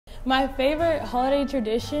My favorite holiday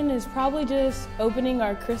tradition is probably just opening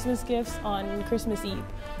our Christmas gifts on Christmas Eve.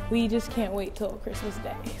 We just can't wait till Christmas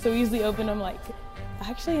Day. So we usually open them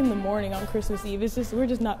actually in the morning on Christmas Eve. We're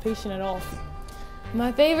just not patient at all.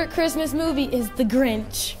 My favorite Christmas movie is The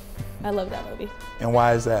Grinch. I love that movie. And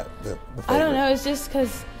why is that the favorite? I don't know, it's just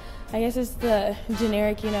because I guess it's the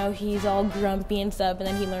generic, he's all grumpy and stuff, and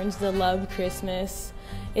then he learns to love Christmas.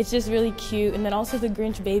 It's just really cute, and then also the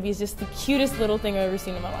Grinch baby is just the cutest little thing I've ever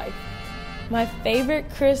seen in my life. My favorite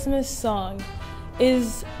Christmas song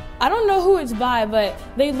is, I don't know who it's by, but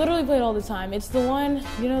they literally play it all the time. It's the one,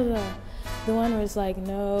 the one where it's like,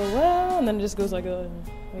 Noel, and then it just goes like, you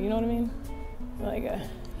know what I mean?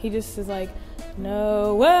 He just is like,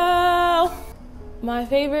 Noel. My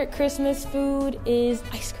favorite Christmas food is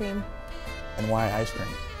ice cream. And why ice cream?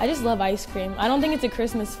 I just love ice cream. I don't think it's a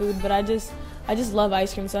Christmas food, but I just love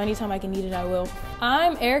ice cream, so anytime I can eat it, I will.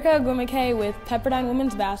 I'm Erica Ogwumike with Pepperdine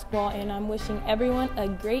Women's Basketball, and I'm wishing everyone a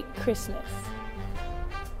great Christmas.